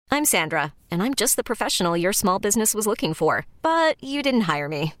I'm Sandra, and I'm just the professional your small business was looking for. But you didn't hire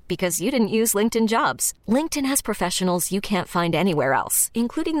me because you didn't use LinkedIn Jobs. LinkedIn has professionals you can't find anywhere else,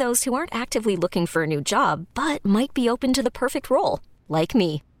 including those who aren't actively looking for a new job, but might be open to the perfect role, like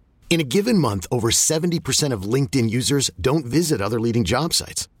me. In a given month, over 70% of LinkedIn users don't visit other leading job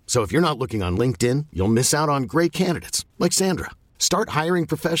sites. So if you're not looking on LinkedIn, you'll miss out on great candidates like Sandra. Start hiring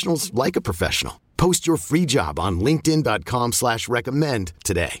professionals like a professional. Post your free job on linkedin.com/recommend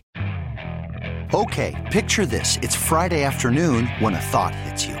today. Okay, picture this. It's Friday afternoon when a thought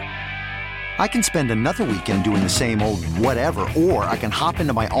hits you. I can spend another weekend doing the same old whatever, or I can hop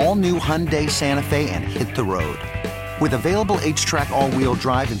into my all-new Hyundai Santa Fe and hit the road. With available H-Track all-wheel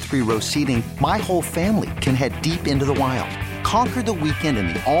drive and 3-row seating, my whole family can head deep into the wild. Conquer the weekend in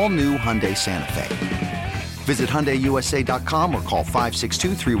the all-new Hyundai Santa Fe. Visit HyundaiUSA.com or call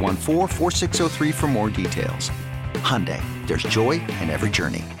 562-314-4603 for more details. Hyundai, there's joy in every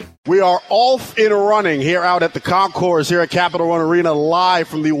journey. We are off and running here out at the Concourse here at Capital One Arena, live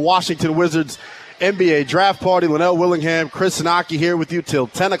from the Washington Wizards NBA Draft Party. Lynnell Willingham, Chris Knocke here with you till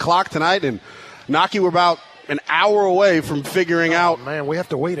 10 o'clock tonight. And Knocke, we're about an hour away from figuring out. Man, we have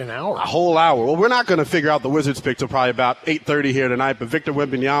to wait an hour. A whole hour. Well, we're not going to figure out the Wizards pick till probably about 8:30 here tonight. But Victor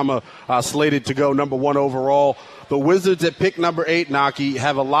Wembanyama slated to go number 1 overall. The Wizards at pick number 8, Knocke,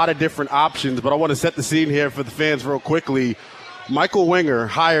 have a lot of different options. But I want to set the scene here for the fans real quickly. Michael Winger,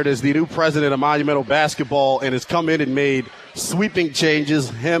 hired as the new president of Monumental Basketball, and has come in and made sweeping changes.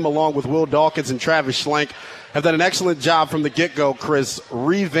 Him, along with Will Dawkins and Travis Schlenk, have done an excellent job from the get-go, Chris,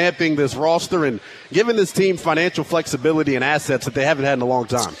 revamping this roster and giving this team financial flexibility and assets that they haven't had in a long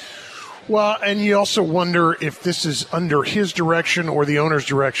time. Well, and you also wonder if this is under his direction or the owner's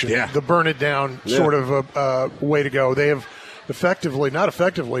direction. Yeah. The burn it down sort of a way to go. They have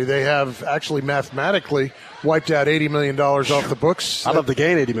they have actually mathematically wiped out $80 million off the books. I'd love to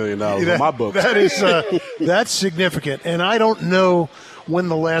gain $80 million on my books. That is that's significant. And I don't know when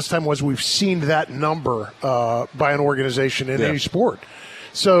the last time was we've seen that number by an organization in any sport.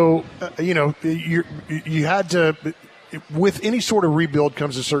 So, you had to – with any sort of rebuild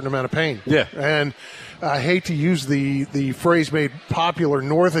comes a certain amount of pain. Yeah. And I hate to use the phrase made popular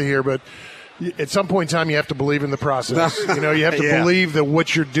north of here, but at some point in time you have to believe in the process. You have to believe that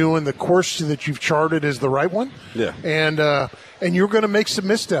what you're doing, the course that you've charted is the right one. Yeah. And you're going to make some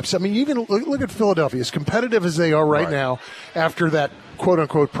missteps. I mean, even look at Philadelphia. As competitive as they are right now after that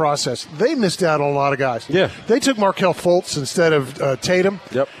quote-unquote process, they missed out on a lot of guys. Yeah. They took Markelle Fultz instead of Tatum.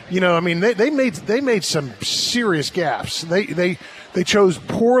 Yep. They made some serious gaffes. They chose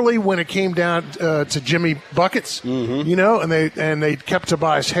poorly when it came down to Jimmy Buckets, and they kept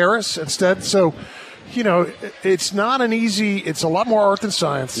Tobias Harris instead. So, it's not an easy – it's a lot more art than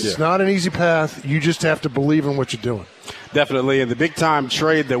science. It's not an easy path. You just have to believe in what you're doing. Definitely. And the big-time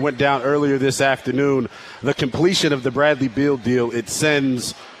trade that went down earlier this afternoon, the completion of the Bradley Beal deal, it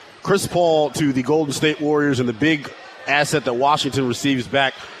sends Chris Paul to the Golden State Warriors, and the big asset that Washington receives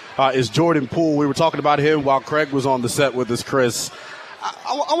back is Jordan Poole. We were talking about him while Craig was on the set with us, Chris.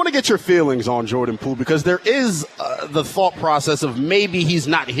 I want to get your feelings on Jordan Poole, because there is the thought process of maybe he's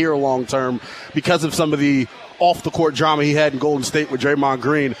not here long-term because of some of the off-the-court drama he had in Golden State with Draymond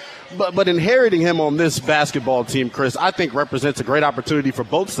Green. But inheriting him on this basketball team, Chris, I think represents a great opportunity for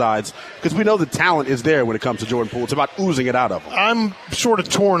both sides, because we know the talent is there when it comes to Jordan Poole. It's about oozing it out of him. I'm sort of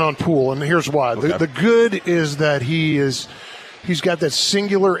torn on Poole, and here's why. Okay. The good is that he's got that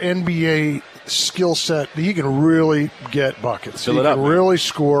singular NBA skill set. He can really get buckets. He can really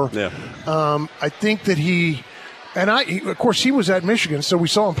score. Yeah. I think that of course, he was at Michigan, so we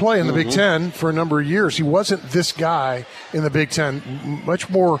saw him play in the Big Ten for a number of years. He wasn't this guy in the Big Ten, much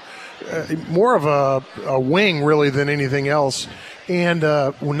more of a wing, really, than anything else, and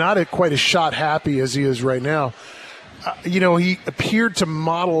not quite as shot happy as he is right now. He appeared to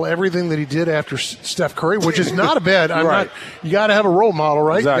model everything that he did after Steph Curry, which is not a bad. You got to have a role model,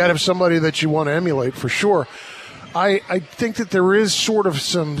 right? Exactly. You got to have somebody that you want to emulate for sure. I think that there is sort of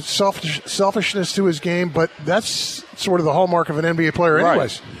some selfishness to his game, but that's sort of the hallmark of an NBA player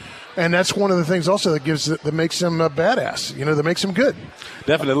anyways. Right. And that's one of the things also that makes him a badass, that makes him good.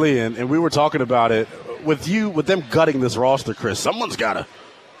 Definitely, and we were talking about it with them gutting this roster, Chris. Someone's got to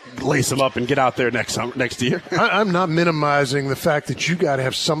lace him up and get out there next year. I'm not minimizing the fact that you got to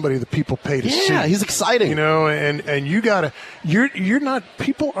have somebody that people pay to see. Yeah, he's exciting. And you got to. You're not.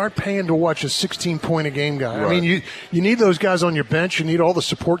 People aren't paying to watch a 16-point a game guy. Right. I mean, you need those guys on your bench. You need all the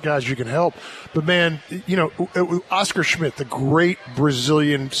support guys you can help. But man, Oscar Schmidt, the great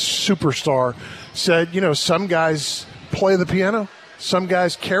Brazilian superstar, said, some guys play the piano, some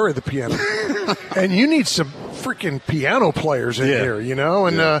guys carry the piano, and you need some freaking piano players in here, you know?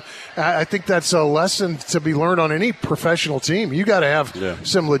 And I think that's a lesson to be learned on any professional team. You got to have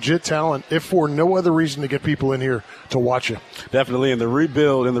some legit talent, if for no other reason, to get people in here to watch you. Definitely. And the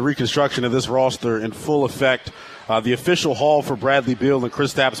rebuild and the reconstruction of this roster in full effect. The official haul for Bradley Beal and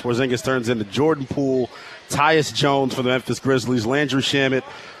Kristaps Porzingis turns into Jordan Poole, Tyus Jones for the Memphis Grizzlies, Landry Shamet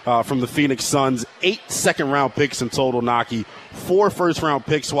from the Phoenix Suns, 8 second-round picks in total, Knocke, 4 first-round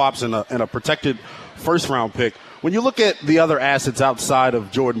pick swaps, and a protected first-round pick. When you look at the other assets outside of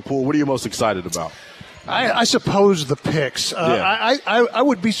Jordan Poole, what are you most excited about? I suppose the picks. I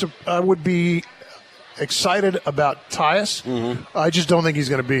would be excited about Tyus. Mm-hmm. I just don't think he's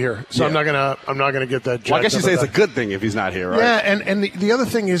going to be here, so I'm not going to get that. Well, I guess you say it's a good thing if he's not here, right? Yeah, and the other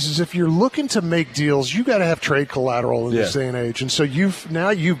thing is if you're looking to make deals, you got to have trade collateral in this day and age, and so you've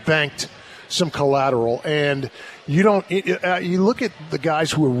banked some collateral, and you don't. You look at the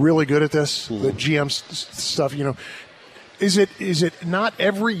guys who are really good at this, the GM stuff, you know. Is it not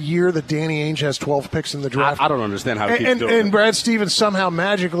every year that Danny Ainge has 12 picks in the draft? I don't understand how he keeps doing it. And Brad Stevens somehow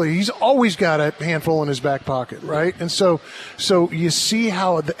magically, he's always got a handful in his back pocket, right? And so you see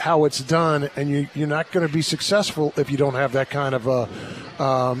how it's done, and you're not going to be successful if you don't have that kind of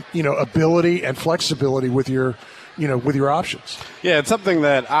ability and flexibility with your options. Yeah, it's something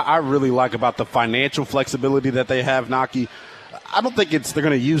that I really like about the financial flexibility that they have, Knocke. I don't think they're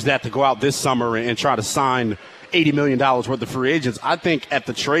going to use that to go out this summer and try to sign $80 million worth of free agents. I think at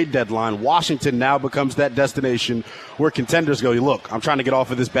the trade deadline, Washington now becomes that destination where contenders go, look, I'm trying to get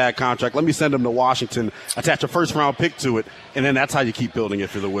off of this bad contract. Let me send them to Washington, attach a first-round pick to it, and then that's how you keep building it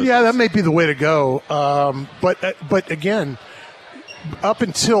for the Wizards. Yeah, that may be the way to go. But again, up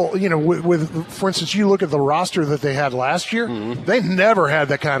until, with for instance, you look at the roster that they had last year, they never had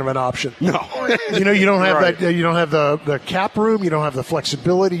that kind of an option. No. You don't have that. You don't have the cap room. You don't have the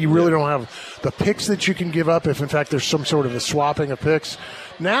flexibility. You really don't have the picks that you can give up if, in fact, there's some sort of a swapping of picks.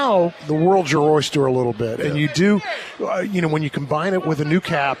 Now the world's your oyster a little bit, and you do, when you combine it with a new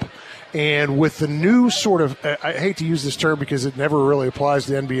cap. And with the new sort of, I hate to use this term because it never really applies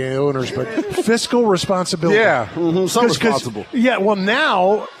to NBA owners, but fiscal responsibility. Yeah, so responsible. Yeah, well,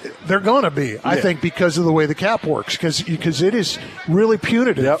 now they're going to be, I think, because of the way the cap works, because it is really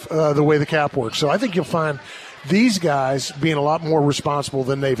punitive the way the cap works. So I think you'll find these guys being a lot more responsible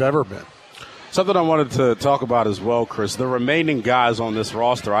than they've ever been. Something I wanted to talk about as well, Chris, the remaining guys on this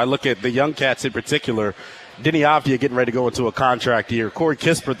roster. I look at the young cats in particular. Denny Avdia getting ready to go into a contract year. Corey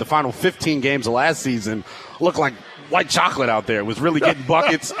Kispert, the final 15 games of last season, looked like white chocolate out there. Was really getting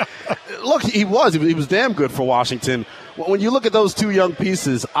buckets. Look, he was damn good for Washington. When you look at those two young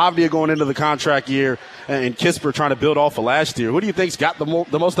pieces, Avdia going into the contract year and Kispert trying to build off of last year, who do you think's got the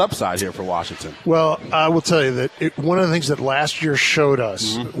most upside here for Washington? Well, I will tell you that one of the things that last year showed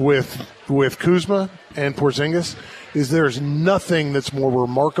us with Kuzma and Porzingis is there's nothing that's more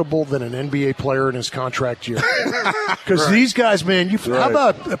remarkable than an NBA player in his contract year. Because these guys, man, how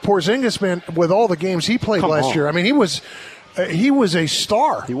about Porzingis, man, with all the games he played last year? I mean, he was a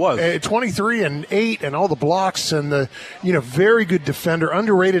star. He was 23 and 8 and all the blocks and the very good defender,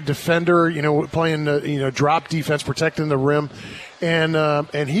 underrated defender. Playing drop defense, protecting the rim,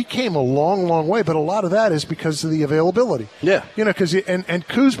 and he came a long way. But a lot of that is because of the availability. Yeah, because and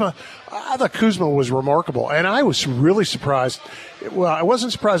Kuzma, I thought Kuzma was remarkable, and I was really surprised. Well, I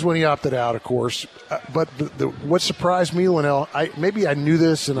wasn't surprised when he opted out, of course, but what surprised me, Lynnell, maybe I knew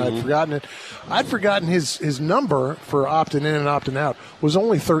this and I'd forgotten it. I'd forgotten his number for opting in and opting out was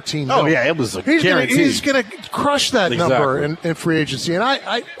only 13 million. Oh, yeah, it was a guarantee. He's going to crush that number in free agency. And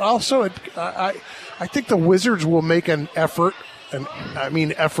I also think the Wizards will make an effort. And I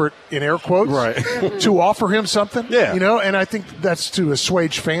mean effort in air quotes, right? To offer him something, and I think that's to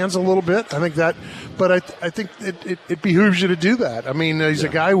assuage fans a little bit. I think that, but I think it behooves you to do that. I mean, he's a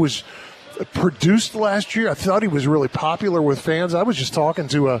guy who was produced last year. I thought he was really popular with fans. I was just talking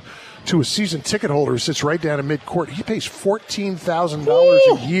to a season ticket holder who sits right down in midcourt. He pays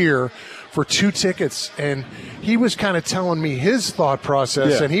 $14,000 a year for 2 tickets, and he was kind of telling me his thought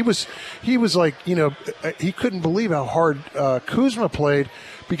process, and he was like, he couldn't believe how hard Kuzma played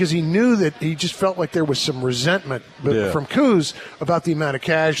because he knew that he just felt like there was some resentment from Kuz about the amount of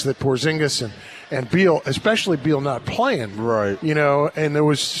cash that Porzingis and Beal, especially Beal, not playing. Right. And there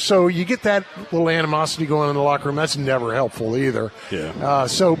was, so you get that little animosity going in the locker room. That's never helpful either. Yeah.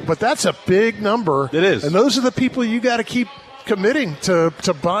 But that's a big number. It is. And those are the people you got to keep committing to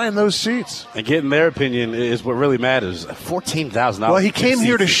buying those seats. And getting their opinion is what really matters. $14,000. Well, he came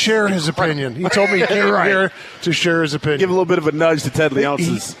here to share his opinion. He told me he came here to share his opinion. Give a little bit of a nudge to Ted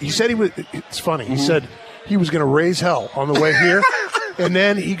Leonsis. He said he was, it's funny, he said he was going to raise hell on the way here. And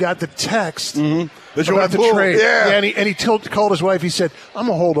then he got the text about the trade. Yeah. And he called his wife. He said, I'm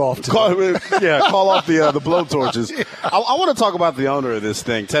going to hold off today. Call off the blowtorches. Yeah. I want to talk about the owner of this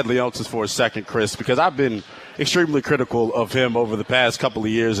thing, Ted Leonsis, for a second, Chris, because I've been extremely critical of him over the past couple of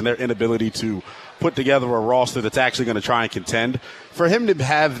years and their inability to put together a roster that's actually going to try and contend. For him to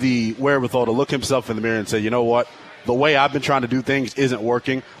have the wherewithal to look himself in the mirror and say, you know what? The way I've been trying to do things isn't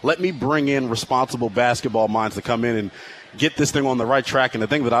working. Let me bring in responsible basketball minds to come in and get this thing on the right track. And the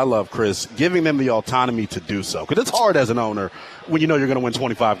thing that I love, Chris, giving them the autonomy to do so. Because it's hard as an owner when you know you're going to win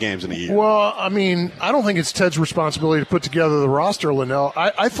 25 games in a year. Well, I mean, I don't think it's Ted's responsibility to put together the roster, Lynnell.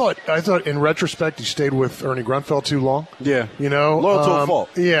 I thought in retrospect he stayed with Ernie Grunfeld too long. Yeah. Loyal to a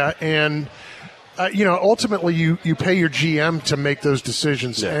fault. Yeah, and ultimately you pay your GM to make those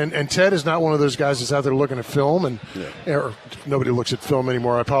decisions. Yeah. And Ted is not one of those guys that's out there looking at film. Or nobody looks at film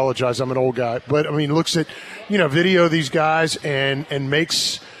anymore. I apologize. I'm an old guy. But, I mean, looks at, video of these guys and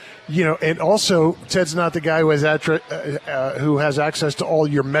makes, and also Ted's not the guy who has access to all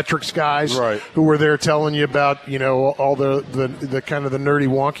your metrics guys who were there telling you about, all the kind of the nerdy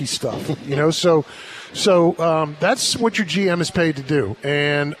wonky stuff, So that's what your GM is paid to do.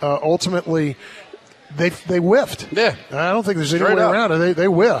 And ultimately – They whiffed. Yeah, I don't think there's any way around it. They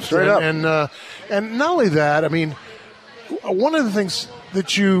whiffed. Straight up. And not only that, I mean, one of the things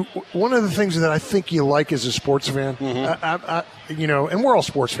that I think you like as a sports fan, and we're all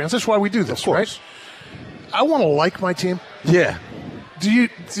sports fans. That's why we do this, right? I want to like my team. Yeah.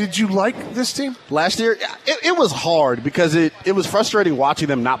 Did you like this team last year? It was hard because it was frustrating watching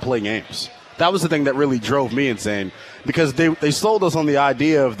them not play games. That was the thing that really drove me insane because they sold us on the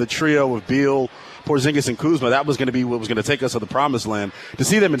idea of the trio of Beal, Porzingis, and Kuzma. That was going to be what was going to take us to the promised land. To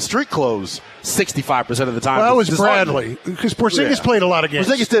see them in street clothes 65% of the time. Well, that was Bradley because Porzingis played a lot of games.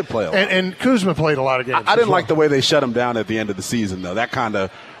 Porzingis did play a lot. And Kuzma played a lot of games. I didn't like the way they shut him down at the end of the season, though. That kind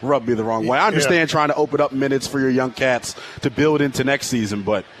of rubbed me the wrong way. I understand trying to open up minutes for your young cats to build into next season,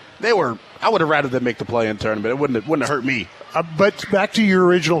 but I would have rather them make the play-in tournament. It wouldn't have hurt me. But back to your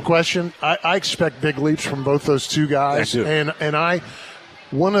original question, I expect big leaps from both those two guys.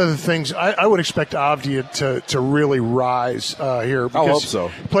 One of the things I would expect Avdia to really rise here. Because I hope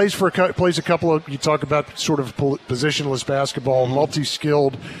so. Plays a couple of, you talk about sort of positionless basketball,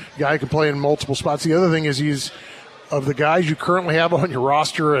 multi-skilled guy who can play in multiple spots. The other thing is he's, of the guys you currently have on your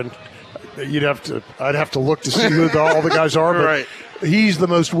roster, and I'd have to look to see who all the guys are, but he's the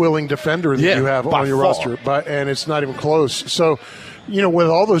most willing defender that you have on your roster, and it's not even close. So, with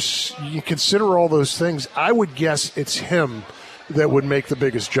all those, you consider all those things, I would guess it's him that would make the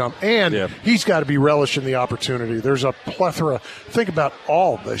biggest jump. And he's got to be relishing the opportunity. There's a plethora. Think about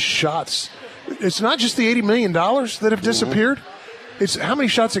all the shots. It's not just the $80 million that have disappeared. It's how many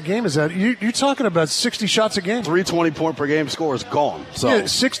shots a game is that? You're talking about 60 shots a game. 320-point per game score is gone. So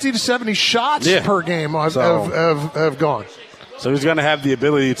 60 to 70 shots per game have gone. So he's going to have the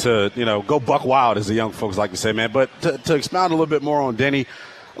ability to, go buck wild, as the young folks like to say, man. But to expound a little bit more on Denny,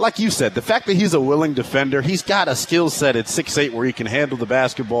 like you said, the fact that he's a willing defender, he's got a skill set at 6'8" where he can handle the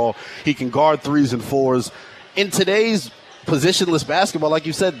basketball. He can guard threes and fours. In today's positionless basketball, like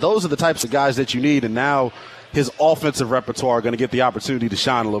you said, those are the types of guys that you need. And now his offensive repertoire are going to get the opportunity to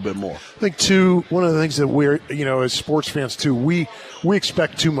shine a little bit more. I think, too, one of the things that we're, as sports fans, too, we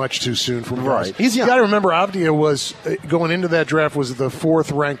expect too much too soon from guys. He's young. You got to remember, Avdia was, going into that draft, was the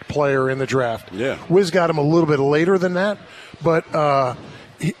 4th-ranked player in the draft. Yeah. Wiz got him a little bit later than that, but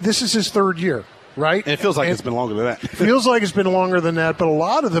this is his 3rd year. Right? And it feels like it's been longer than that. Feels like it's been longer than that, but a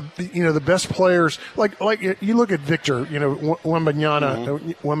lot of the best players, like you look at Victor, Wembanyama,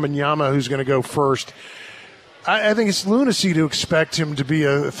 who's going to go first. I think it's lunacy to expect him to be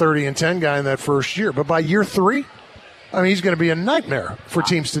a 30-10 guy in that first year. But by year 3, I mean, he's going to be a nightmare for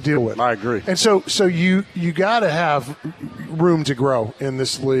teams to deal with. I agree. And so you got to have room to grow in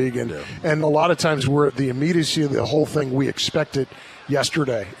this league. And a lot of times we're at the immediacy of the whole thing, we expect it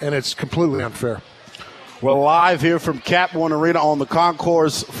yesterday, and it's completely unfair. We're live here from Cap One Arena on the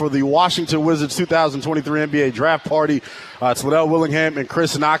concourse for the Washington Wizards 2023 NBA Draft Party. It's Lynnell Willingham and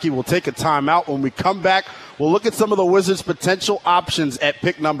Chris Knocke. We'll take a timeout. When we come back, we'll look at some of the Wizards' potential options at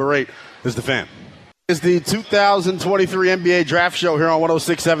pick number 8. This is The Fan. It's the 2023 NBA Draft Show here on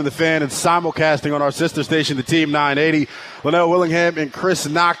 106.7 The Fan and simulcasting on our sister station, the Team 980. Lynnell Willingham and Chris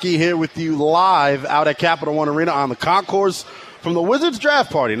Knocke here with you live out at Capital One Arena on the concourse from the Wizards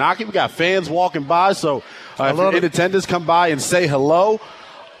Draft Party. Knocke, we got fans walking by, so if you're in attendance, come by and say hello.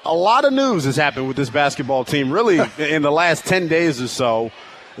 A lot of news has happened with this basketball team, really, in the last 10 days or so.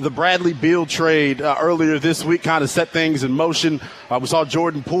 The Bradley Beal trade earlier this week kind of set things in motion. We saw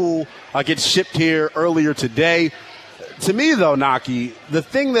Jordan Poole get shipped here earlier today. To me, though, Knocke, the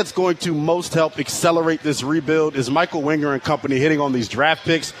thing that's going to most help accelerate this rebuild is Michael Winger and company hitting on these draft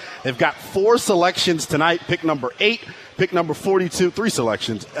picks. They've got 4 selections tonight, pick number 8, pick number 42, 3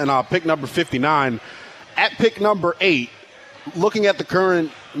 selections, and pick number 59. At pick number 8, looking at the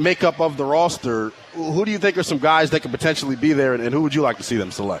current makeup of the roster, who do you think are some guys that could potentially be there, and who would you like to see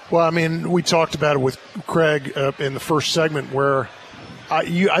them select? Well, I mean, we talked about it with Craig in the first segment where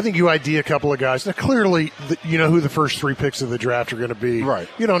I think you ID a couple of guys. Now, clearly, you know who the first 3 picks of the draft are going to be. Right.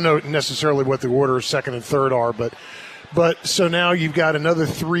 You don't know necessarily what the order of second and third are, but so now you've got another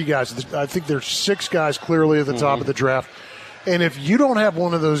 3 guys. I think there's 6 guys clearly at the top of the draft. And if you don't have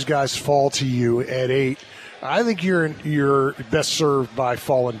one of those guys fall to you at 8, I think you're best served by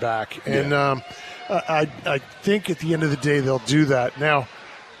falling back. And I think at the end of the day they'll do that. Now,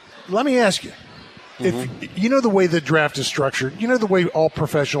 let me ask you. If you know the way the draft is structured, you know the way all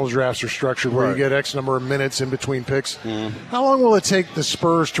professional drafts are structured, where you get X number of minutes in between picks. How long will it take the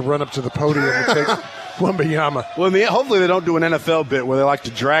Spurs to run up to the podium and take Wembanyama? Well, hopefully they don't do an NFL bit where they like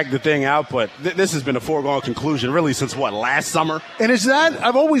to drag the thing out, but this has been a foregone conclusion really since, last summer? And is that –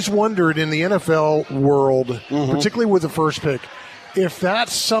 I've always wondered in the NFL world, particularly with the first pick, if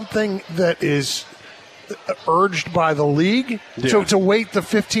that's something that is – urged by the league to wait the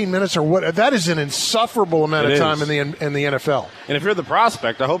 15 minutes or what. That is an insufferable amount of time in the NFL. And if you're the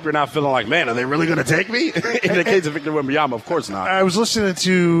prospect, I hope you're not feeling like, man, are they really going to take me? In the case of Victor Wembanyama, of course not. I was listening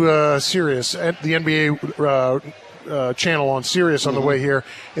to Sirius, at the NBA channel on Sirius on the way here,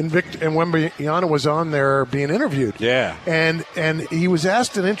 and Wembanyama was on there being interviewed. Yeah. And he was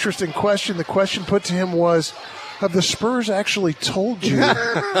asked an interesting question. The question put to him was, have the Spurs actually told you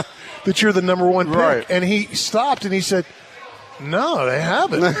that you're the number 1 pick? Right. And he stopped and he said, no, they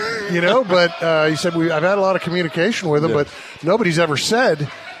haven't. But he said, I've had a lot of communication with them, but nobody's ever said,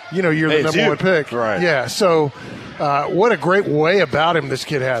 you're the number 1 pick. Right. Yeah. So what a great way about him this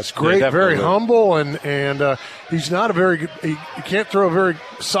kid has. Great, very humble, and he's not a very good, he can't throw a very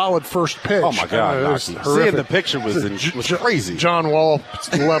solid first pitch. Oh, my God. Seeing the picture was crazy. John Wall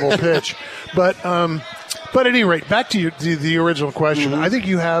level pitch. But at any rate, back to the original question. I think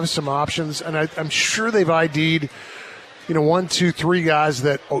you have some options, and I'm sure they've ID'd, 1, 2, 3 guys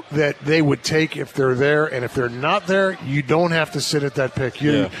that they would take if they're there, and if they're not there, you don't have to sit at that pick.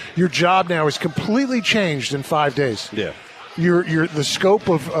 Your job now is completely changed in 5 days. Yeah. The scope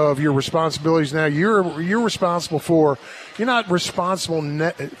of your responsibilities now. You're responsible for. You're not responsible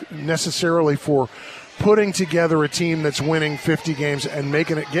necessarily for putting together a team that's winning 50 games and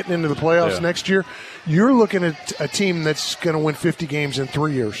getting into the playoffs next year. You're looking at a team that's going to win 50 games in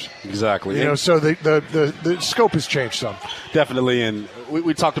 3 years. Exactly. So the scope has changed some. Definitely, and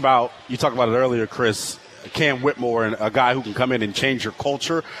you talked about it earlier, Chris, Cam Whitmore, and a guy who can come in and change your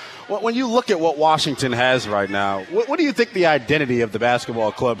culture. When you look at what Washington has right now, what do you think the identity of the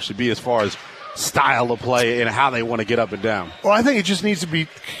basketball club should be as far as style of play and how they want to get up and down? Well, I think it just needs to be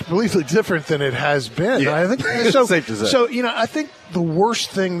completely different than it has been. Yeah. I think so. Safe to say. So, I think the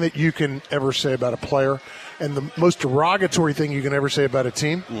worst thing that you can ever say about a player, and the most derogatory thing you can ever say about a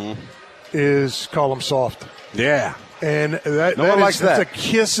team, is call them soft. Yeah. And no one likes that. That's a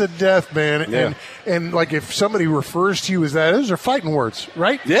kiss of death, man. Yeah. And like if somebody refers to you as that, those are fighting words,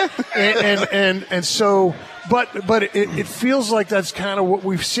 right? Yeah. and so. But it feels like that's kind of what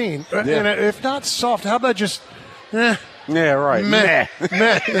we've seen. Yeah. And if not soft, how about just, yeah, right, meh,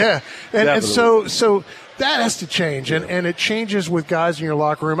 yeah. And so that has to change, and it changes with guys in your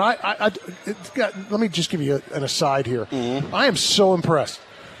locker room. Let me just give you an aside here. I am so impressed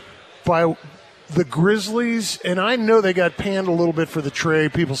by the Grizzlies, and I know they got panned a little bit for the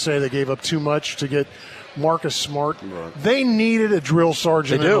trade. People say they gave up too much to get Marcus Smart. Right. They needed a drill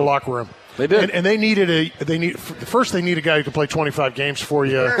sergeant in the locker room. They did, and they need a guy who can play 25 games for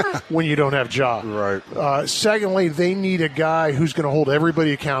you when you don't have Ja. Right. Secondly, they need a guy who's going to hold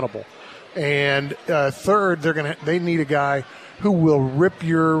everybody accountable, and third, they need a guy who will rip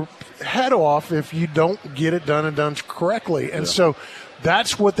your head off if you don't get it done and done correctly. And so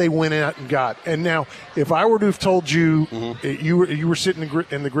that's what they went out and got. And now, if I were to have told you, you were sitting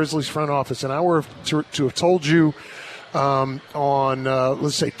in the Grizzlies front office, and I were to have told you on,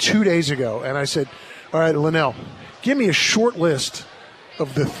 let's say, 2 days ago, and I said, all right, Lynnell, give me a short list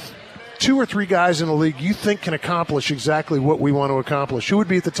of the 2 or 3 guys in the league you think can accomplish exactly what we want to accomplish. Who would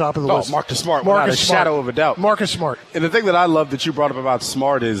be at the top of the list? Marcus Smart, without a shadow of a doubt. Marcus Smart. And the thing that I love that you brought up about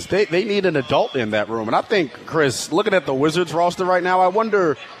Smart is they need an adult in that room. And I think, Chris, looking at the Wizards roster right now, I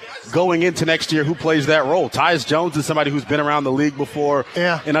wonder going into next year who plays that role. Tyus Jones is somebody who's been around the league before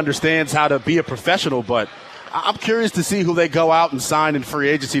and understands how to be a professional, but I'm curious to see who they go out and sign in free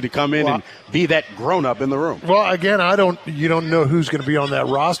agency to come in and be that grown-up in the room. Well, again, you don't know who's going to be on that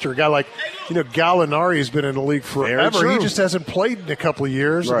roster. A guy like, Gallinari has been in the league forever. He just hasn't played in a couple of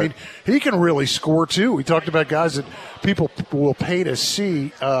years. Right. I mean, he can really score, too. We talked about guys that people will pay to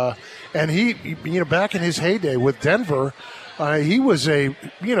see. And he, back in his heyday with Denver, he was a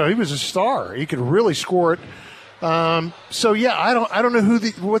star. He could really score it. I don't know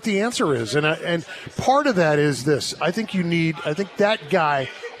what the answer is, and part of that is this. I think that guy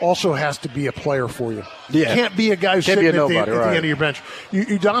also has to be a player for you. Yeah. You can't be a guy who's sitting at the end of your bench.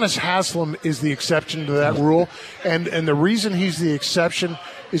 Udonis Haslem is the exception to that rule, and the reason he's the exception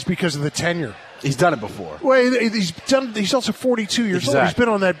is because of the tenure. He's done it before. Well, he's also 42 years old. He's been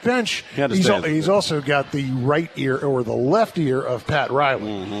on that bench. He's also got the right ear or the left ear of Pat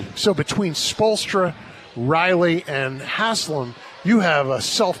Riley. Mm-hmm. So between Spoelstra, Riley, and Haslem, you have a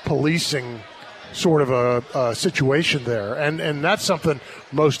self-policing sort of a situation there, and that's something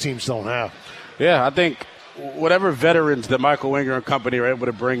most teams don't have. Yeah, I think whatever veterans that Michael Winger and company are able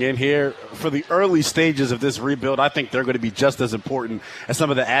to bring in here for the early stages of this rebuild, I think they're going to be just as important as some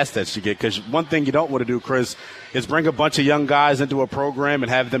of the assets you get. Because one thing you don't want to do, Chris, is bring a bunch of young guys into a program and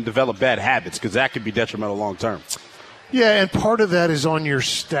have them develop bad habits, because that could be detrimental long term. Yeah, and part of that is on your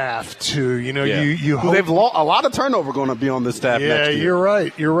staff too. You hope they've a lot of turnover going to be on this staff next year.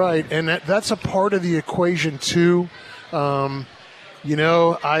 You're right, and that's a part of the equation too.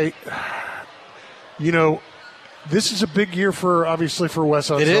 This is a big year for Wes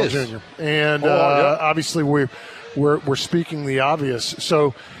Unseld Jr. And obviously we're speaking the obvious.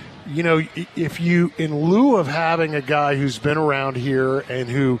 So, if you, in lieu of having a guy who's been around here and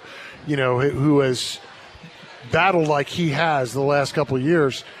who has battled like he has the last couple of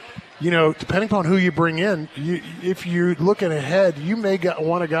years, depending upon who you bring in, if you're looking ahead, you may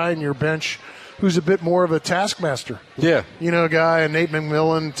want a guy in your bench who's a bit more of a taskmaster. Yeah. A guy, a Nate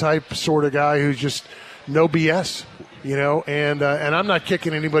McMillan type sort of guy who's just no BS, and I'm not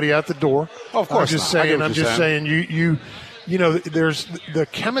kicking anybody out the door. Oh, of course, I'm just saying there's the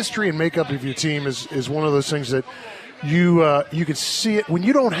chemistry and makeup of your team is one of those things that you can see it. When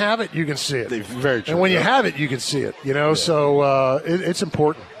you don't have it, you can see it. Very true. And when you have it, you can see it. So it's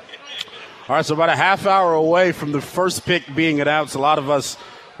important. All right, so about a half hour away from the first pick being announced, a lot of us,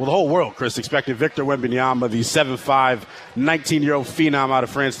 well, the whole world, Chris, expected Victor Wembanyama, the 7'5", 19-year-old phenom out of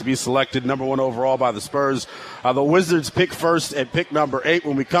France, to be selected number 1 overall by the Spurs. The Wizards pick first at pick number 8.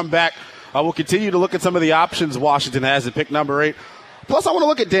 When we come back, we'll continue to look at some of the options Washington has at pick number 8. Plus, I want to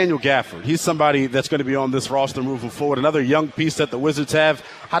look at Daniel Gafford. He's somebody that's going to be on this roster moving forward. Another young piece that the Wizards have.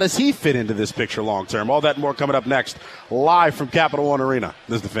 How does he fit into this picture long term? All that and more coming up next, live from Capital One Arena.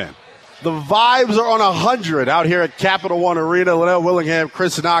 This is The Fan. The vibes are on 100 out here at Capital One Arena. Lynnell Willingham,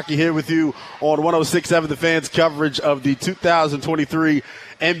 Chris Knocke here with you on 106.7 The Fan's coverage of the 2023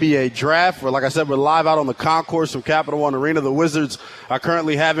 NBA Draft. Like I said, we're live out on the concourse from Capital One Arena. The Wizards are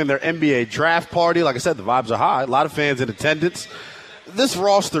currently having their NBA Draft party. Like I said, the vibes are high. A lot of fans in attendance. This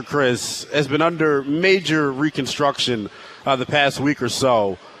roster, Chris, has been under major reconstruction the past week or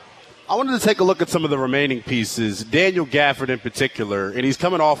so. I wanted to take a look at some of the remaining pieces, Daniel Gafford in particular, and he's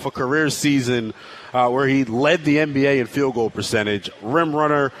coming off a career season where he led the NBA in field goal percentage, rim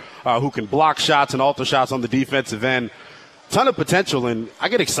runner who can block shots and alter shots on the defensive end. Ton of potential, and I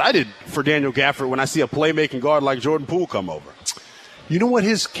get excited for Daniel Gafford when I see a playmaking guard like Jordan Poole come over. You know what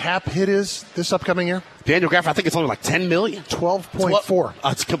his cap hit is this upcoming year? Daniel Gafford, I think it's only like $10 million. 12.4.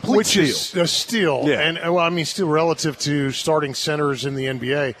 It's a complete which steal. Is a steal. Yeah. And, still relative to starting centers in the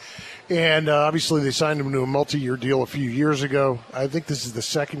NBA. And obviously they signed him to a multi-year deal a few years ago. I think this is the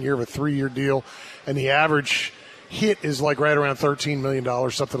second year of a 3-year deal. And the average hit is like right around $13 million,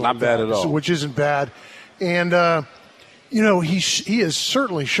 something like that. Not bad at all. Which isn't bad. And, he has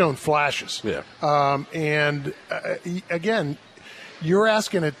certainly shown flashes. Yeah. Again, you're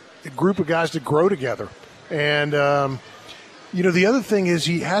asking a group of guys to grow together. And, the other thing is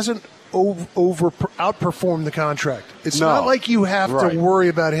he hasn't outperformed the contract. It's not like you have to worry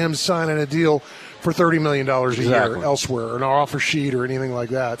about him signing a deal for $30 million a year elsewhere, an offer sheet or anything like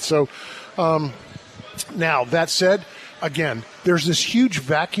that. So now, that said, again, there's this huge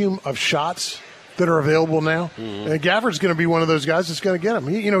vacuum of shots that are available now. Mm-hmm. And Gafford's going to be one of those guys that's going to get them.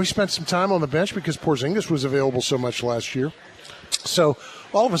 He spent some time on the bench because Porzingis was available so much last year. So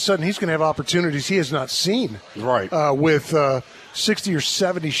all of a sudden he's going to have opportunities he has not seen with 60 or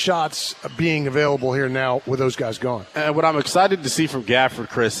 70 shots being available here now with those guys gone. And what I'm excited to see from Gafford,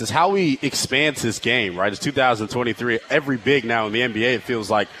 Chris, is how he expands his game, right? It's 2023. Every big now in the NBA, it feels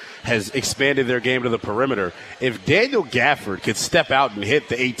like, has expanded their game to the perimeter. If Daniel Gafford could step out and hit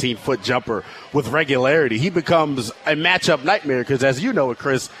the 18-foot jumper with regularity, he becomes a matchup nightmare because, as you know it,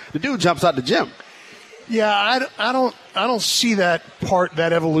 Chris, the dude jumps out the gym. Yeah, I don't see that part,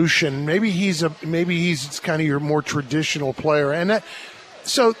 that evolution. Maybe he's kind of your more traditional player, and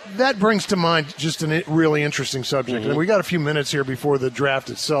that brings to mind just a really interesting subject. And we got a few minutes here before the draft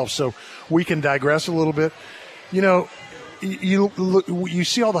itself, so we can digress a little bit. You know, you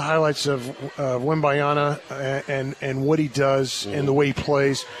see all the highlights of Wembanyama and what he does and the way he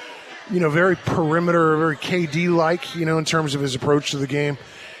plays. You know, very perimeter, very KD-like. You know, in terms of his approach to the game.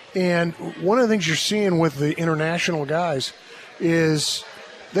 And one of the things you're seeing with the international guys is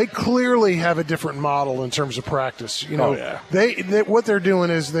they clearly have a different model in terms of practice. You know, they what they're doing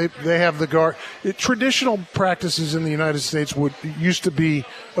is they have the guard. Traditional practices in the United States used to be,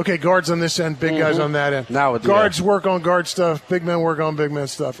 okay, guards on this end, big guys on that end. Now guards work on guard stuff, big men work on big men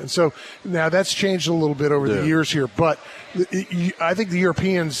stuff. And so now that's changed a little bit over the years here. But I think the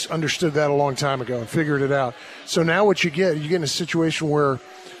Europeans understood that a long time ago and figured it out. So now what you get in a situation where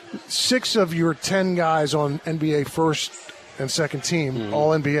 6 of your 10 guys on NBA first and second team,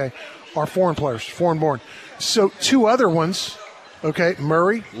 all NBA, are foreign players, foreign born. So 2 other ones, okay,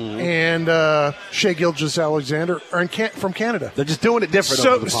 Murray and Shai Gilgeous-Alexander are from Canada. They're just doing it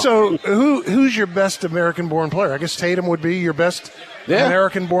different. So who's your best American-born player? I guess Tatum would be your best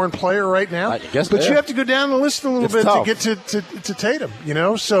American-born player right now. I guess, but you have to go down the list a little bit tough to get to Tatum. You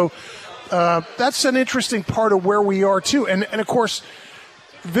know, so that's an interesting part of where we are too, and of course.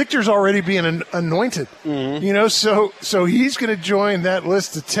 Victor's already being anointed, you know, so he's going to join that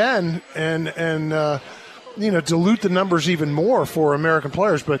list of 10 and dilute the numbers even more for American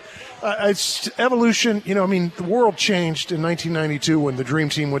players. But it's evolution. You know, I mean, the world changed in 1992 when the Dream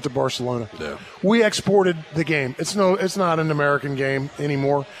Team went to Barcelona. Yeah. We exported the game. It's not an American game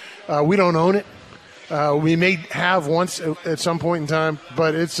anymore. We don't own it. We may have once at some point in time,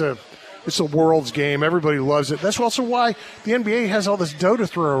 but it's a world's game. Everybody loves it. That's also why the NBA has all this dough to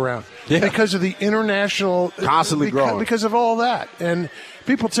throw around because of the international constantly growing because of all that. And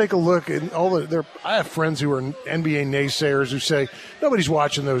people take a look at all I have friends who are NBA naysayers who say nobody's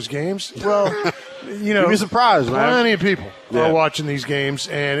watching those games. Well, you know, you'd be surprised, man. Plenty of people are watching these games,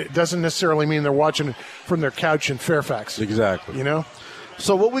 and it doesn't necessarily mean they're watching it from their couch in Fairfax. Exactly. You know.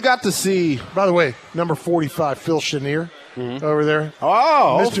 So what we got to see. By the way, number 45, Phil Chenier. Over there.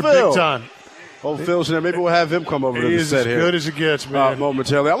 Oh, Mr. Big Time. Old Phil Chenier. Maybe we'll have him come over to the set here. He's as good as it gets, man.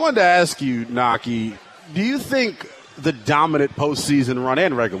 Momentarily. I wanted to ask you, Knocke, do you think the dominant postseason run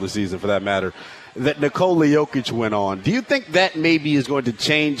and regular season, for that matter, that Nikola Jokic went on, do you think that maybe is going to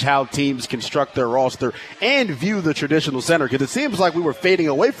change how teams construct their roster and view the traditional center? Because it seems like we were fading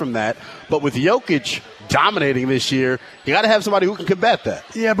away from that, but with Jokic dominating this year, you got to have somebody who can combat that.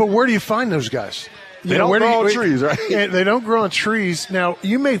 Yeah, but where do you find those guys? They don't grow on trees, right? They don't grow on trees. Now,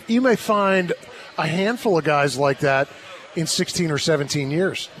 you may find a handful of guys like that in 16 or 17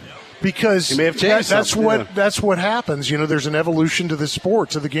 years. Because you may have changed that's what happens. You know, there's an evolution to the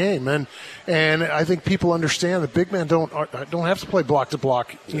sport, to the game, and I think people understand that big men don't have to play block to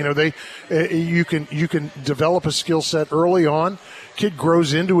block. You know, you can develop a skill set early on. Kid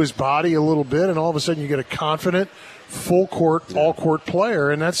grows into his body a little bit, and all of a sudden you get a confident, full court, all court player,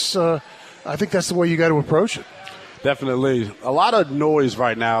 and that's. I think that's the way you got to approach it. Definitely. A lot of noise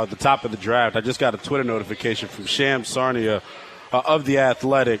right now at the top of the draft. I just got a Twitter notification from Shams Sarnia of The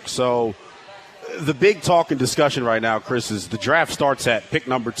Athletic. So the big talk and discussion right now, Chris, is the draft starts at pick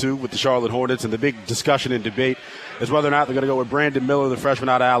number 2 with the Charlotte Hornets, and the big discussion and debate is whether or not they're going to go with Brandon Miller, the freshman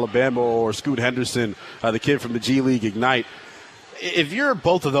out of Alabama, or Scoot Henderson, the kid from the G League Ignite. If you're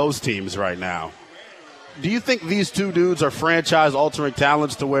both of those teams right now, do you think these 2 dudes are franchise-altering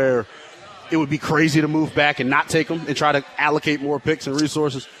talents to where – it would be crazy to move back and not take them and try to allocate more picks and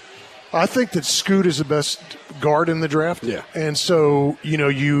resources? I think that Scoot is the best guard in the draft. Yeah. And so, you know,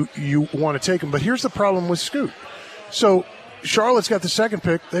 you want to take him. But here's the problem with Scoot. So Charlotte's got the second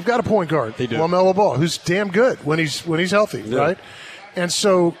pick. They've got a point guard, they do. LaMelo Ball, who's damn good when he's healthy, right? And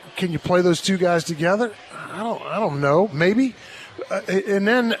so can you play those 2 guys together? I don't know. Maybe. And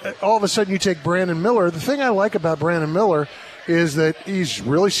then all of a sudden you take Brandon Miller. The thing I like about Brandon Miller is that he's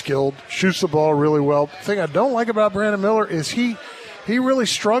really skilled, shoots the ball really well. The thing I don't like about Brandon Miller is he really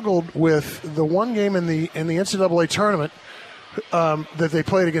struggled with the one game in the NCAA tournament that they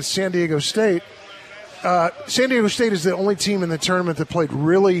played against San Diego State. San Diego State is the only team in the tournament that played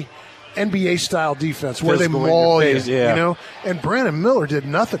really NBA-style defense where Physical they maul you, yeah. you know? And Brandon Miller did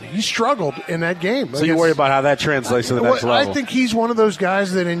nothing. He struggled in that game. So you worry about how that translates to the next level. I think he's one of those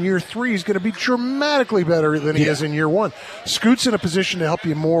guys that in year 3 is going to be dramatically better than he is in year 1. Scoot's in a position to help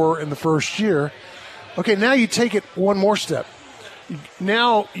you more in the first year. Okay, now you take it one more step.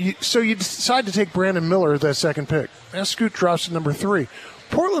 So you decide to take Brandon Miller as that second pick. Now Scoot drops to number 3.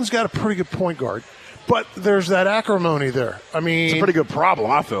 Portland's got a pretty good point guard. But there's that acrimony there. I mean, it's a pretty good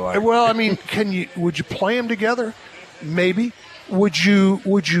problem, I feel like. Well, I mean, would you play them together? Maybe. Would you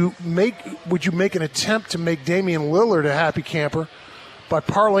make an attempt to make Damian Lillard a happy camper by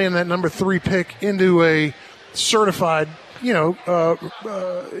parlaying that number 3 pick into a certified, guy,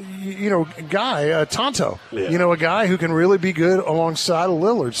 Tonto? Yeah. A guy who can really be good alongside of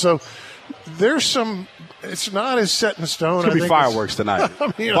Lillard. So there's some. It's not as set in stone. It's going to be fireworks tonight.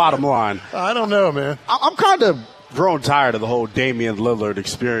 Bottom line. I don't know, man. I'm kind of grown tired of the whole Damian Lillard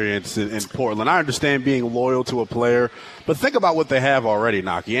experience in Portland. I understand being loyal to a player, but think about what they have already,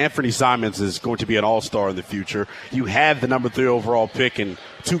 Knocke. Anthony Simons is going to be an all-star in the future. You have the number 3 overall pick, and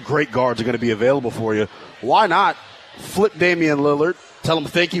 2 great guards are going to be available for you. Why not flip Damian Lillard, tell him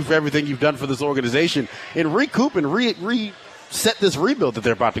thank you for everything you've done for this organization, and recoup and reset this rebuild that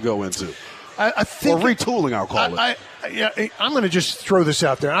they're about to go into? I think, or retooling, I'll call it. I'm going to just throw this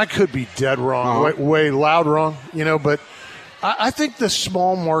out there. I could be dead wrong, way loud wrong, but I think the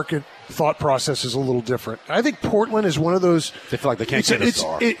small market thought process is a little different. I think Portland is one of those. They feel like they can't get a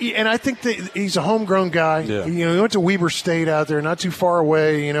star. And I think that he's a homegrown guy. Yeah. He went to Weber State out there, not too far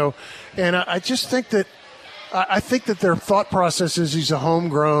away, And I just think that their thought process is he's a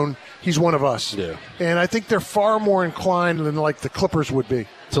homegrown, he's one of us. Yeah. And I think they're far more inclined than like the Clippers would be.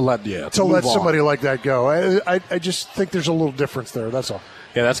 To let somebody like that go. I just think there's a little difference there. That's all.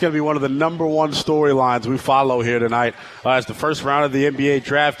 Yeah, that's going to be one of the number 1 storylines we follow here tonight as the first round of the NBA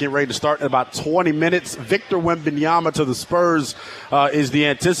draft getting ready to start in about 20 minutes. Victor Wembanyama to the Spurs is the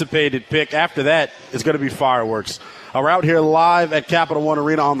anticipated pick. After that, it's going to be fireworks. We're out here live at Capital One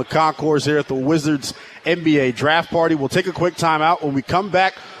Arena on the concourse here at the Wizards NBA draft party. We'll take a quick timeout. When we come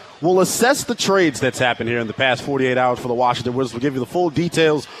back, we'll assess the trades that's happened here in the past 48 hours for the Washington Wizards. We'll give you the full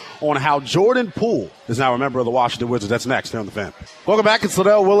details on how Jordan Poole is now a member of the Washington Wizards. That's next here on The Fan. Welcome back. It's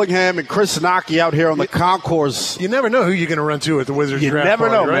Lynnell Willingham and Chris Knocke out here on the concourse. You never know who you're going to run to at the Wizards draft party. You never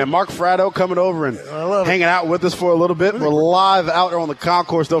know, right? man. Mark Fratto coming over and hanging out with us for a little bit. We're live out there on the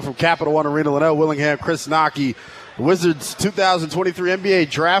concourse, though, from Capital One Arena. Lynnell Willingham, Chris Knocke. The Wizards 2023 NBA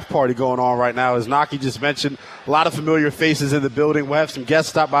draft party going on right now. As Knocke just mentioned, a lot of familiar faces in the building. We'll have some guests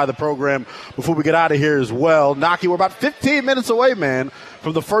stop by the program before we get out of here as well. Knocke, we're about 15 minutes away, man,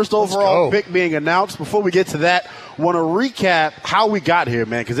 from the first overall pick being announced. Before we get to that, want to recap how we got here,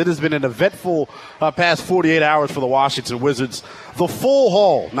 man, because it has been an eventful past 48 hours for the Washington Wizards. The full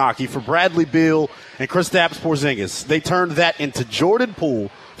haul, Knocke, for Bradley Beal and Kristaps Porzingis. They turned that into Jordan Poole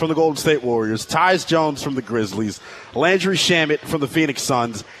from the Golden State Warriors, Tyus Jones from the Grizzlies, Landry Shamet from the Phoenix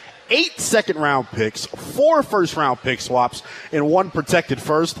Suns, 8 second-round picks, 4 first-round pick swaps, and 1 protected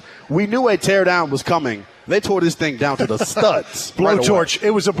first. We knew a teardown was coming. They tore this thing down to the studs. Blowtorch.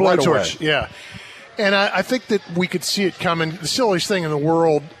 It was a blowtorch, yeah. And I think that we could see it coming. The silliest thing in the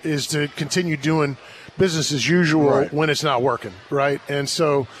world is to continue doing business as usual when it's not working, right? And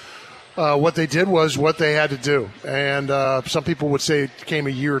so what they did was what they had to do. And some people would say it came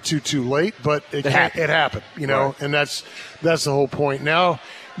a year or two too late, but it happened, and that's the whole point. Now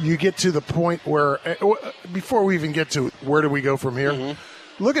you get to the point where, before we even get to where do we go from here,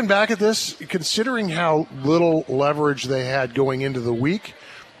 looking back at this, considering how little leverage they had going into the week,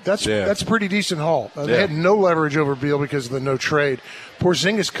 that's a pretty decent haul. They had no leverage over Beal because of the no trade.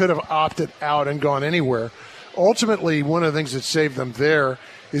 Porzingis could have opted out and gone anywhere. Ultimately, one of the things that saved them there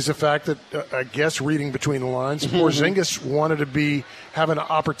is the fact that, I guess, reading between the lines, Porzingis wanted to have an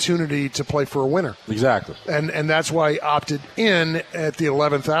opportunity to play for a winner. Exactly. And that's why he opted in at the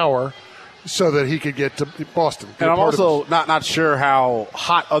 11th hour so that he could get to Boston. And I'm also not sure how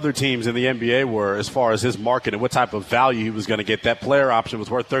hot other teams in the NBA were as far as his market and what type of value he was going to get. That player option was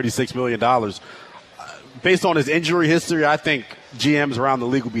worth $36 million. Based on his injury history, I think GMs around the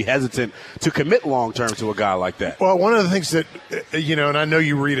league will be hesitant to commit long-term to a guy like that. Well, one of the things that, and I know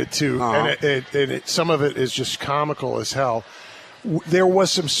you read it too, and some of it is just comical as hell. There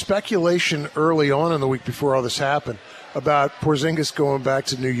was some speculation early on in the week before all this happened about Porzingis going back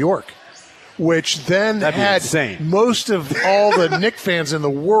to New York, which then had most of all the Knick fans in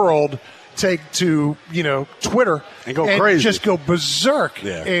the world take to Twitter and go crazy, just go berserk.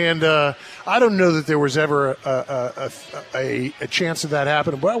 Yeah. And I don't know that there was ever a chance of that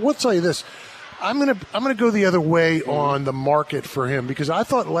happening. But I will tell you this: I'm gonna go the other way on the market for him, because I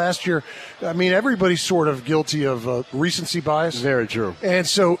thought last year, I mean, everybody's sort of guilty of recency bias. Very true. And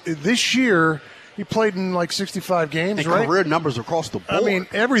so this year, he played in like 65 games, and right? Career numbers across the board. I mean,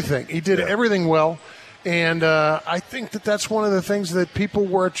 everything. He did everything well. And I think that's one of the things that people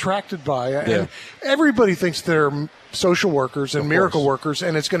were attracted by. And everybody thinks they're social workers and miracle workers,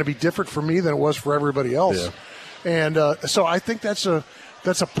 and it's going to be different for me than it was for everybody else. Yeah. And so I think that's a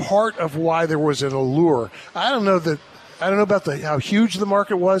part of why there was an allure. I don't know about how huge the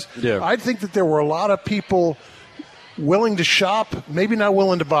market was. Yeah. I think that there were a lot of people willing to shop, maybe not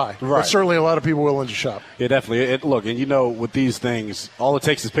willing to buy, but certainly a lot of people willing to shop. Yeah, definitely. Look, and you know, with these things, all it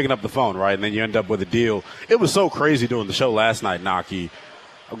takes is picking up the phone, right? And then you end up with a deal. It was so crazy doing the show last night, Knocke.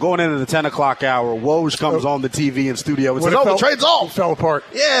 Going into the 10 o'clock hour, Woj comes on the TV in studio and says, the trade's off. It fell apart.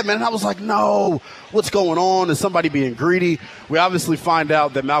 Yeah, man. And I was like, no, what's going on? Is somebody being greedy? We obviously find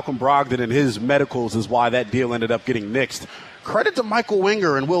out that Malcolm Brogdon and his medicals is why that deal ended up getting nixed. Credit to Michael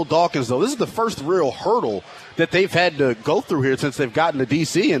Winger and Will Dawkins, though. This is the first real hurdle that they've had to go through here since they've gotten to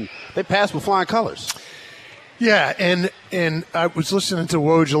D.C., and they passed with flying colors. Yeah, and I was listening to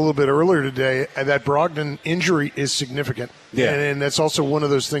Woj a little bit earlier today. That Brogdon injury is significant. Yeah. And that's also one of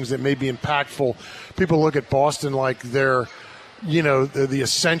those things that may be impactful. People look at Boston like they're, the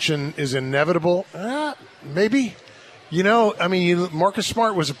ascension is inevitable. Maybe. Marcus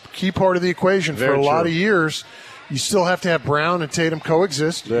Smart was a key part of the equation for a lot of years. You still have to have Brown and Tatum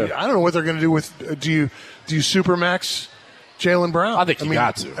coexist. Yeah. I don't know what they're going to do with do you supermax Jaylen Brown? I think you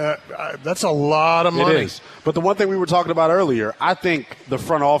got to. That's a lot of money. It is. But the one thing we were talking about earlier, I think the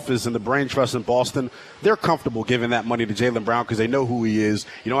front office and the brain trust in Boston, they're comfortable giving that money to Jaylen Brown because they know who he is.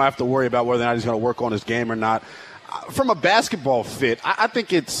 You don't have to worry about whether or not he's going to work on his game or not. From a basketball fit, I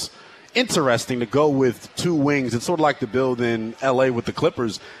think it's interesting to go with two wings. It's sort of like the build in L.A. with the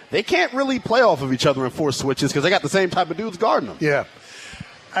Clippers. They can't really play off of each other in four switches because they got the same type of dudes guarding them. Yeah.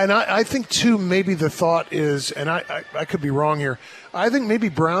 And I think, too, maybe the thought is, and I could be wrong here, I think maybe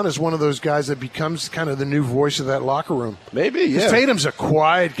Brown is one of those guys that becomes kind of the new voice of that locker room. Maybe, yeah. Tatum's a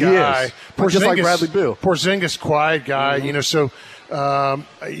quiet guy. Just like Bradley Beal. Porzingis, quiet guy,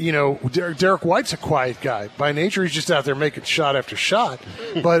 Derek White's a quiet guy. By nature, he's just out there making shot after shot.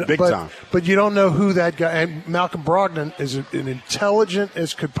 But Big time. But you don't know who that guy – and Malcolm Brogdon is an intelligent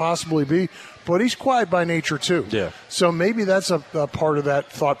as could possibly be, but he's quiet by nature too. Yeah. So maybe that's a part of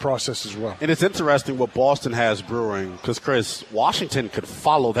that thought process as well. And it's interesting what Boston has brewing because, Chris, Washington could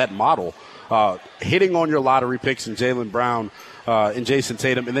follow that model, hitting on your lottery picks and Jaylen Brown and Jason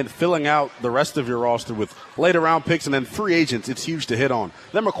Tatum, and then filling out the rest of your roster with later-round picks and then free agents. It's huge to hit on.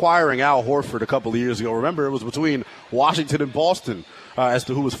 Them acquiring Al Horford a couple of years ago. Remember, it was between Washington and Boston as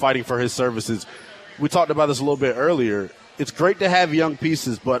to who was fighting for his services. We talked about this a little bit earlier. It's great to have young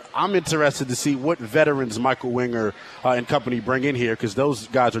pieces, but I'm interested to see what veterans Michael Winger and company bring in here because those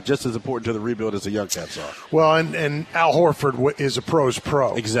guys are just as important to the rebuild as the young cats are. Well, and Al Horford is a pro's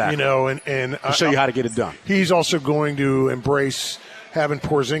pro. Exactly. And to show you how to get it done. He's also going to embrace having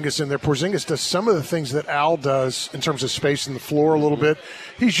Porzingis in there. Porzingis does some of the things that Al does in terms of spacing the floor a little bit.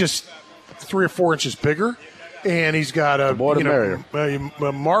 He's just 3 or 4 inches bigger. And he's got a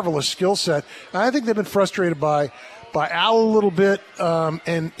marvelous skill set. I think they've been frustrated by Al a little bit,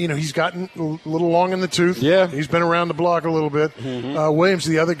 and he's gotten a little long in the tooth. Yeah, he's been around the block a little bit. Mm-hmm. Williams,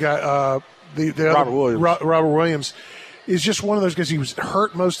 the other guy, Robert Williams, is just one of those guys. He was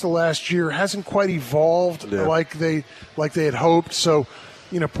hurt most of the last year, hasn't quite evolved like they had hoped. So,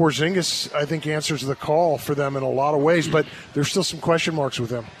 Porzingis, I think, answers the call for them in a lot of ways, but there's still some question marks with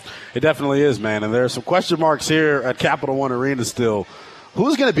him. It definitely is, man, and there are some question marks here at Capital One Arena still.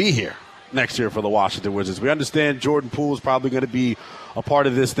 Who's going to be here next year for the Washington Wizards? We understand Jordan Poole is probably going to be a part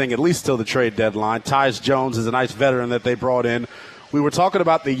of this thing, at least till the trade deadline. Tyus Jones is a nice veteran that they brought in. We were talking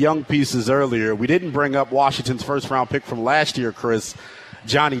about the young pieces earlier. We didn't bring up Washington's first-round pick from last year, Chris,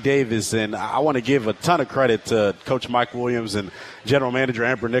 Johnny Davis, and I want to give a ton of credit to Coach Mike Williams and General Manager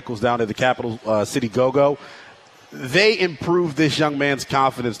Amber Nichols down at the Capital City Go-Go. They improved this young man's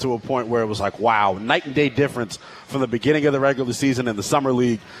confidence to a point where it was like, wow, night and day difference from the beginning of the regular season in the summer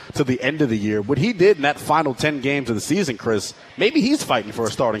league to the end of the year. What he did in that final 10 games of the season, Chris, maybe he's fighting for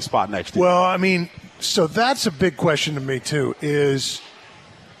a starting spot next year. Well, so that's a big question to me, too, is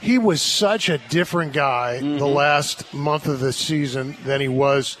he was such a different guy the last month of the season than he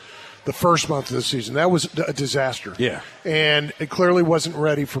was the first month of the season. That was a disaster. Yeah. And it clearly wasn't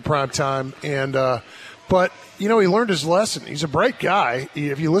ready for prime time. And, but, he learned his lesson. He's a bright guy.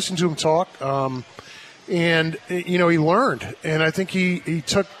 If you listen to him talk, and, he learned. And I think he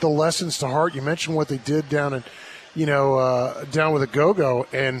took the lessons to heart. You mentioned what they did down with a Go-Go.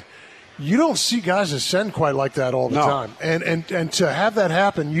 And, you don't see guys ascend quite like that all the time. And to have that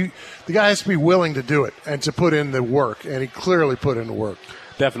happen, the guy has to be willing to do it and to put in the work, and he clearly put in the work.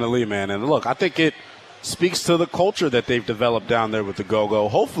 Definitely, man. And look, I think it speaks to the culture that they've developed down there with the Go-Go.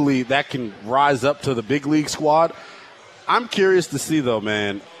 Hopefully that can rise up to the big league squad. I'm curious to see, though,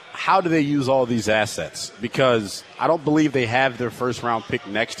 man, how do they use all these assets? Because I don't believe they have their first-round pick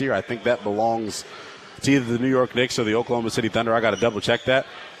next year. I think that belongs to either the New York Knicks or the Oklahoma City Thunder. I got to double-check that.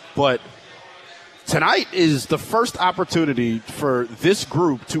 But tonight is the first opportunity for this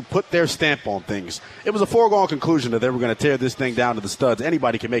group to put their stamp on things. It was a foregone conclusion that they were going to tear this thing down to the studs.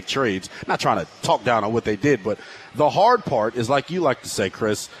 Anybody can make trades. Not trying to talk down on what they did, but the hard part is, like you like to say,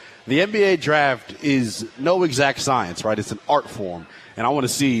 Chris, the NBA draft is no exact science, right? It's an art form. And I want to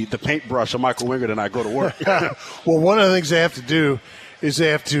see the paintbrush of Michael Winger tonight go to work. Well, one of the things they have to do is they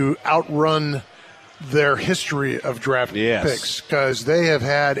have to outrun their history of draft picks, because they have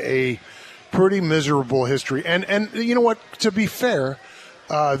had a pretty miserable history. And you know what? To be fair,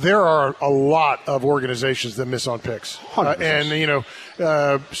 there are a lot of organizations that miss on picks. And,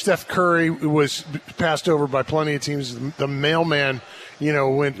 Steph Curry was passed over by plenty of teams. The mailman,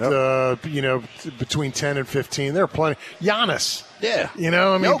 went, between 10 and 15. There are plenty. Giannis. Yeah.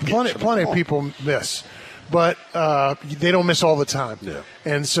 Plenty of people miss. But they don't miss all the time. Yeah.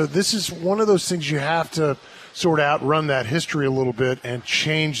 And so this is one of those things you have to sort of outrun that history a little bit and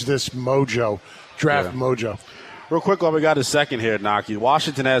change this mojo, draft mojo. Real quick, while we got a second here, Knocke.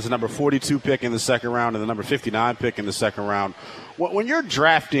 Washington has the number 42 pick in the second round and the number 59 pick in the second round. When you're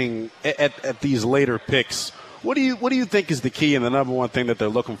drafting at these later picks, what do you think is the key and the number one thing that they're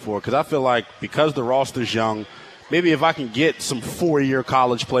looking for? Because I feel like because the roster's young, maybe if I can get some 4-year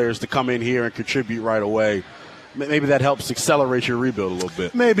college players to come in here and contribute right away, maybe that helps accelerate your rebuild a little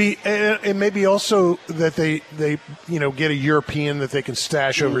bit. Maybe, and maybe also that they get a European that they can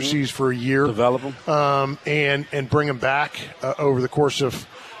stash overseas for a year, develop them, and bring them back over the course of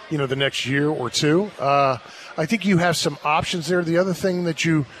the next year or two. I think you have some options there. The other thing that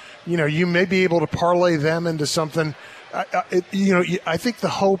you may be able to parlay them into something. I think the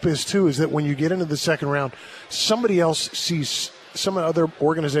hope is that when you get into the second round, some other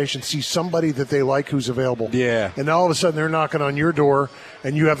organization sees somebody that they like who's available. Yeah. And all of a sudden they're knocking on your door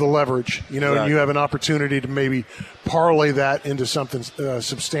and you have the leverage, exactly. And you have an opportunity to maybe parlay that into something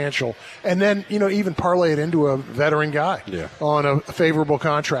substantial. And then, even parlay it into a veteran guy on a favorable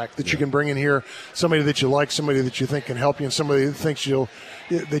contract that you can bring in here, somebody that you like, somebody that you think can help you, and somebody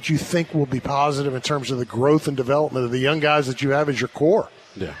that you think will be positive in terms of the growth and development of the young guys that you have as your core.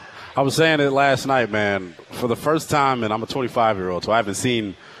 Yeah. I was saying it last night, man. For the first time, and I'm a 25-year-old, so I haven't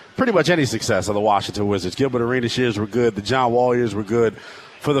seen pretty much any success of the Washington Wizards. Gilbert Arenas years were good. The John Wall years were good.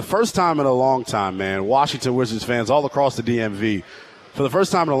 For the first time in a long time, man, Washington Wizards fans all across the DMV, for the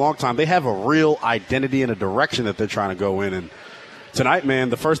first time in a long time, they have a real identity and a direction that they're trying to go in. And tonight, man,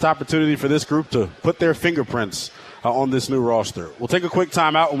 the first opportunity for this group to put their fingerprints on this new roster. We'll take a quick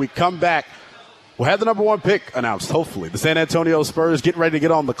timeout. When we come back, we'll have the number one pick announced, hopefully. The San Antonio Spurs getting ready to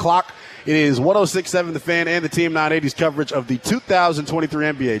get on the clock. It is 106.7 The Fan and the Team 980's coverage of the 2023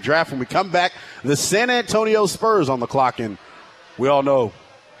 NBA Draft. When we come back, the San Antonio Spurs on the clock, and we all know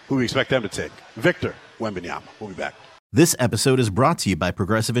who we expect them to take. Victor Wembanyama. We'll be back. This episode is brought to you by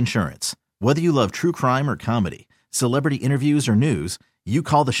Progressive Insurance. Whether you love true crime or comedy, celebrity interviews or news, you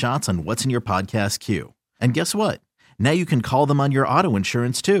call the shots on what's in your podcast queue. And guess what? Now you can call them on your auto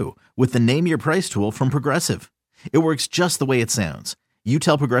insurance, too, with the Name Your Price tool from Progressive. It works just the way it sounds. You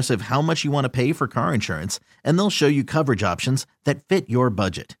tell Progressive how much you want to pay for car insurance, and they'll show you coverage options that fit your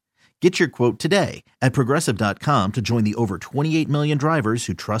budget. Get your quote today at Progressive.com to join the over 28 million drivers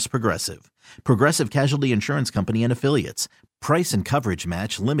who trust Progressive. Progressive Casualty Insurance Company and Affiliates. Price and coverage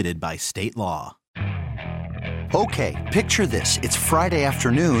match limited by state law. Okay, picture this. It's Friday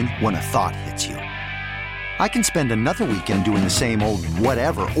afternoon when a thought hits you. I can spend another weekend doing the same old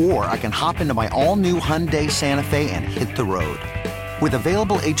whatever, or I can hop into my all-new Hyundai Santa Fe and hit the road. With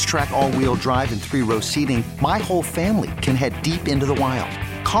available H-Track all-wheel drive and 3-row seating, my whole family can head deep into the wild.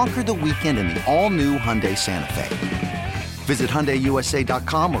 Conquer the weekend in the all-new Hyundai Santa Fe. Visit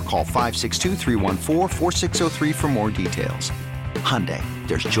HyundaiUSA.com or call 562-314-4603 for more details. Hyundai,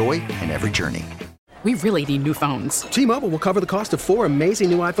 there's joy in every journey. We really need new phones. T-Mobile will cover the cost of 4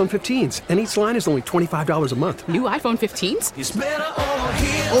 amazing new iPhone 15s, and each line is only $25 a month. New iPhone 15s? It's better over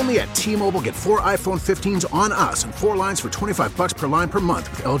here. Only at T-Mobile, get 4 iPhone 15s on us and 4 lines for $25 per line per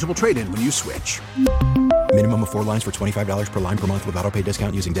month with eligible trade-in when you switch. Minimum of 4 lines for $25 per line per month with autopay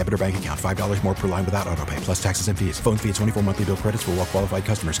discount using debit or bank account. $5 more per line without autopay, plus taxes and fees. Phone fee at 24 monthly bill credits for well qualified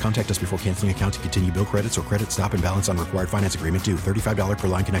customers. Contact us before canceling account to continue bill credits or credit stop and balance on required finance agreement due. $35 per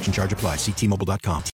line connection charge applies. See T-Mobile.com.